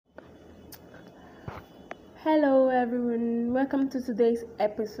Hello, everyone. Welcome to today's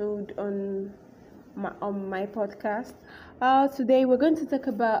episode on my podcast. Today we're going to talk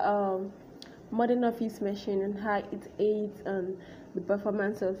about modern office machine and how it aids the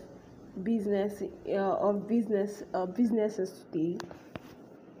performance of businesses today.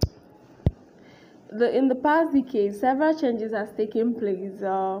 In the past decade, several changes has taken place,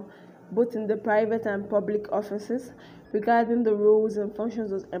 both in the private and public offices, regarding the roles and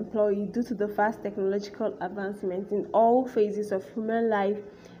functions of employees due to the fast technological advancements in all phases of human life,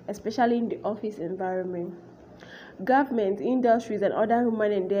 especially in the office environment. Government, industries, and other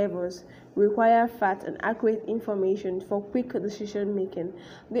human endeavors require fast and accurate information for quick decision making.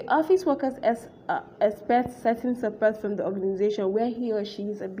 The office workers expect certain support from the organization where he or she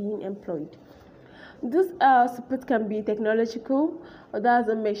is being employed. This support can be technological, others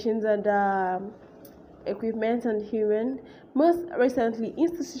are machines and equipment and human. Most recently,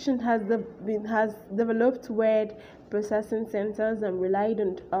 institution has developed word processing centers and relied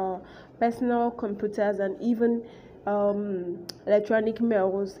on personal computers and even electronic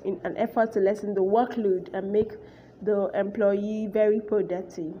mails in an effort to lessen the workload and make the employee very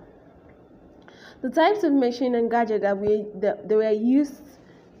productive. The types of machine and gadget that were used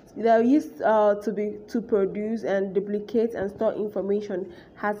to produce and duplicate and store information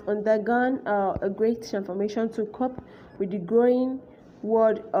has undergone a great transformation to cope with the growing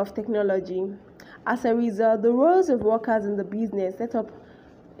world of technology. As a result, the roles of workers in the business setup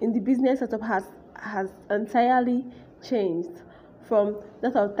has entirely changed, from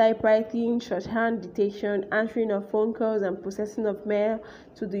that of typewriting, shorthand dictation, answering of phone calls, and processing of mail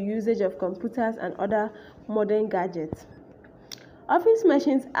to the usage of computers and other modern gadgets. Office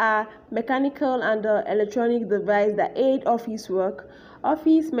machines are mechanical and electronic devices that aid office work.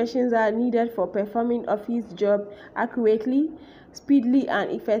 Office machines are needed for performing office job accurately, speedily, and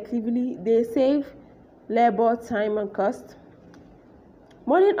effectively. They save labor, time, and cost.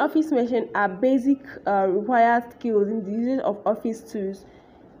 Modern office machines are basic required skills in the use of office tools,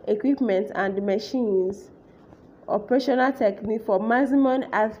 equipment, and machines. Operational technique for maximum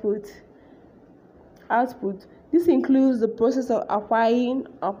output. This includes the process of acquiring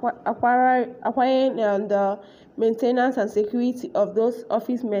and the maintenance and security of those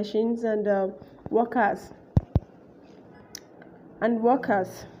office machines and workers.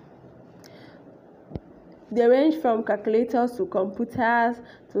 They range from calculators to computers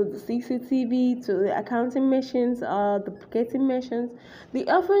to the CCTV to the accounting machines or duplicating machines.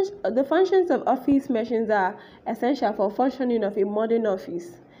 The functions of office machines are essential for functioning of a modern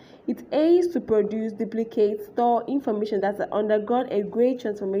office. It aids to produce, duplicate, store information that has undergone a great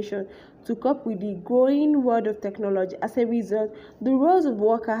transformation to cope with the growing world of technology. As a result, the roles of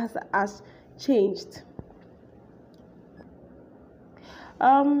workers has changed.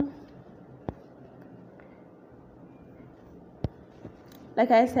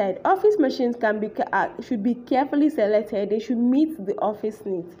 Like I said, office machines should be carefully selected. They should meet the office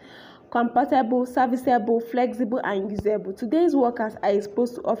needs. Compatible, serviceable, flexible, and usable. Today's workers are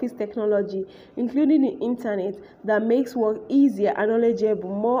exposed to office technology, including the internet, that makes work easier and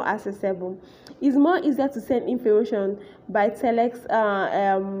knowledgeable, more accessible. It's more easier to send information by telex,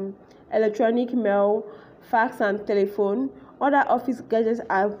 electronic mail, fax, and telephone. Other office gadgets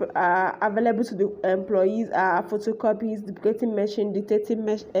are available to the employees are photocopies, duplicating machine, dictating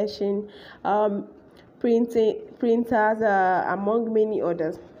machine, printers, among many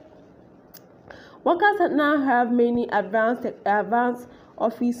others. Workers now have many advanced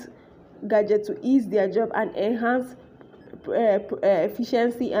office gadgets to ease their job and enhance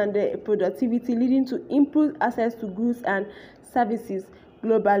efficiency and productivity, leading to improved access to goods and services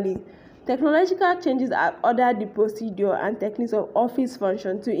globally. Technological changes have ordered the procedure and techniques of office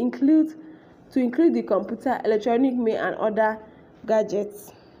function to include the computer, electronic mail, and other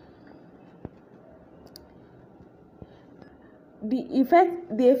gadgets. The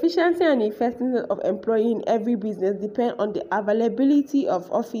efficiency and effectiveness of employing every business depend on the availability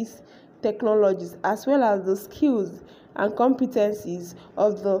of office technologies as well as the skills and competencies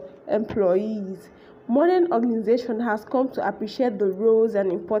of the employees. Modern organization has come to appreciate the roles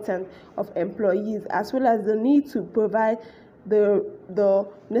and importance of employees as well as the need to provide the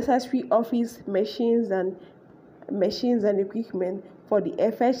necessary office machines and equipment for the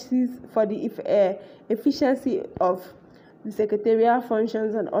efficiency of the secretarial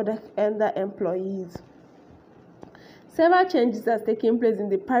functions and other employees. Several changes have taken place in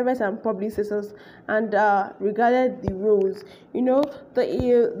the private and public sectors and regarded the roles.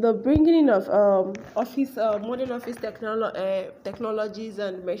 The bringing in of modern office technologies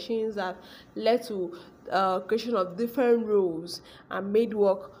and machines have led to creation of different roles and made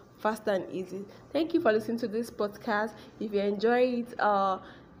work fast and easy. Thank you for listening to this podcast. If you enjoy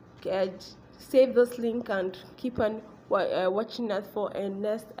it, save this link and keep on watching that for a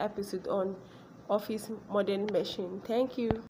next episode on Office Modern Machine. Thank you.